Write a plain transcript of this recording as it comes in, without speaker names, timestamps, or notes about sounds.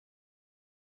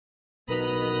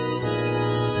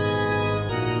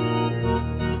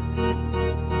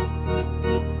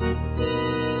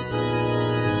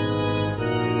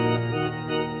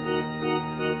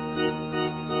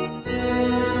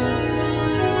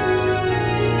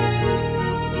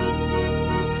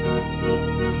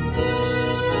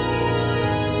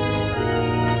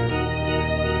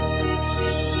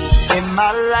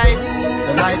my life,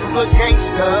 the life of a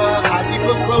gangster. I keep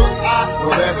a close eye,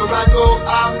 wherever I go,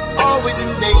 I'm always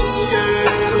in danger.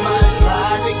 Somebody's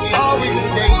trying to get always in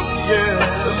danger.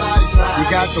 Somebody's trying. You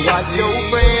got to watch your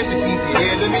friends and keep the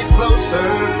enemies closer.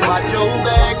 Watch your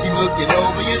back, keep looking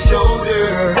over your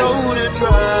shoulder. Know to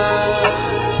trust.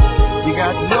 You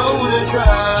got to know to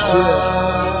trust.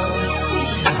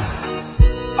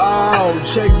 Oh,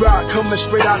 J-Rock coming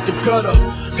straight out the gutter.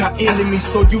 Got enemies,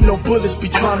 so you know bullets be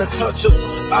trying to touch us.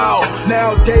 Oh,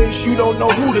 nowadays you don't know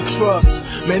who to trust.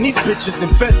 Man, these bitches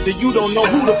infested, you don't know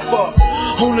who to fuck.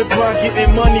 On the grind,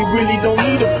 getting money, really don't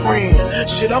need a friend.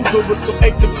 Shit, I'm good with some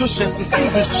acre cushion, some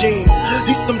Seavers gin.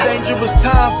 These some dangerous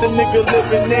times a nigga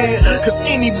living in, cause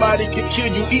anybody can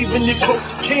kill you, even your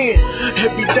closest kin.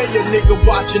 Every day a nigga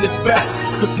watching his back,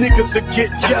 cause niggas will get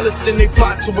jealous, then they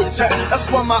plot to attack. That's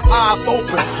why my eyes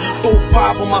open.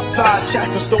 4-5 on my side,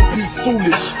 jackers, don't be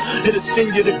foolish. It'll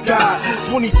send you to God.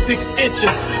 26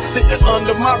 inches sitting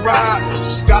under my ride.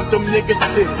 Got them niggas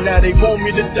sick, now they want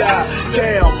me to die.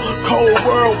 Damn, cold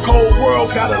world,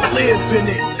 gotta live in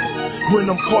it. When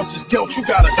them courses dealt, you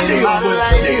gotta deal with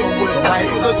it. The life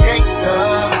of a gangster,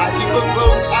 I keep a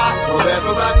close eye.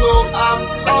 Wherever I go, I'm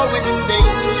always in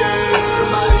danger.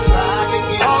 Somebody's trying to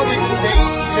get always in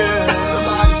danger.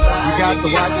 Somebody's trying. You got to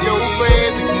watch your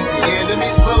friends and keep the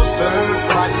enemies closer.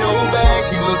 Watch your back,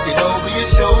 keep looking over your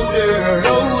shoulder.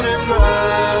 Know to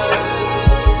trust.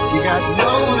 You got to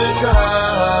know to trust.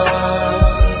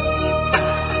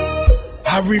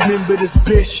 I remember this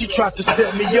bitch, she tried to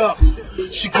set me up.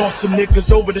 She called some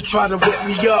niggas over to try to wet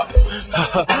me up.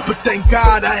 But thank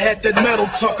God I had that metal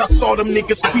tuck. I saw them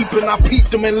niggas creeping, I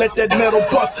peeped them and let that metal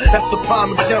bust. That's a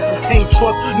prime example, can't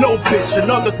trust no bitch.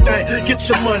 Another thing, get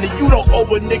your money, you don't owe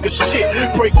a nigga shit.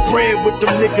 Break bread with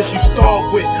them niggas you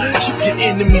starve with. Keep your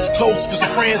enemies close, cause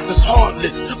friends is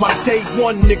heartless. My day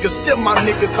one niggas, still my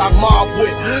niggas I mob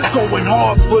with. Going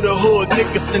hard for the hood,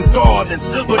 niggas in gardens.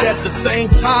 But at the same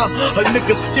time, a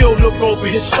nigga still look over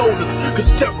his shoulders, cause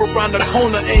step around the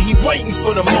corner and he waiting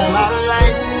for the moment. My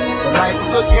life, the life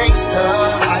of a gangster,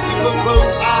 I keep a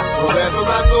close eye. Wherever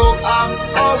I go, I'm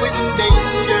always in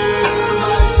danger.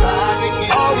 Somebody's trying to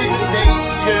get always in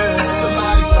danger.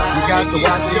 Somebody's trying. You got to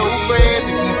watch your friends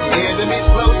and keep the enemies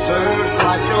closer.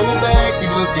 Watch your back,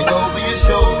 keep looking over your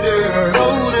shoulder.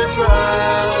 Know to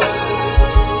trust.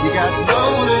 You got to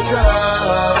know to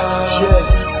trust.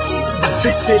 Yeah. They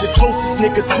say the closest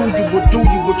nigga to you will do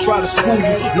you, will try to screw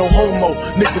you. No homo,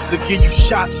 niggas will give you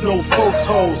shots, no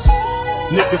photos.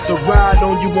 Niggas will ride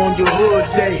on you on your hood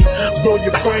day. Blow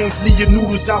your brains, leave your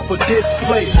noodles out for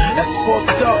display. That's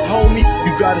fucked up, homie,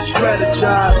 you gotta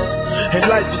strategize. And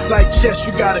life is like chess,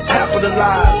 you gotta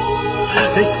capitalize.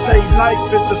 They say life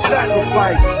is a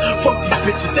sacrifice. Fuck these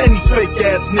bitches and these fake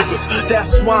ass niggas.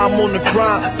 That's why I'm on the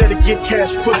grind, that'll get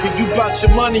cash quicker. You bout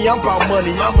your money, I'm bout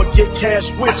money, I'ma get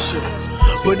cash with you.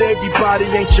 But everybody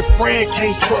ain't your friend,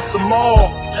 can't trust them all.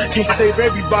 Can't save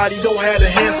everybody, don't have the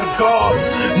hands of God.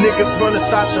 Niggas run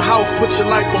inside your house, put your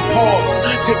life on pause.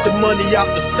 Take the money out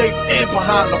the safe and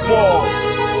behind the walls.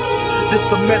 This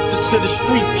a message to the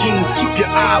street kings, keep your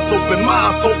eyes open,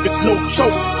 mind focused, no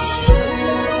joke.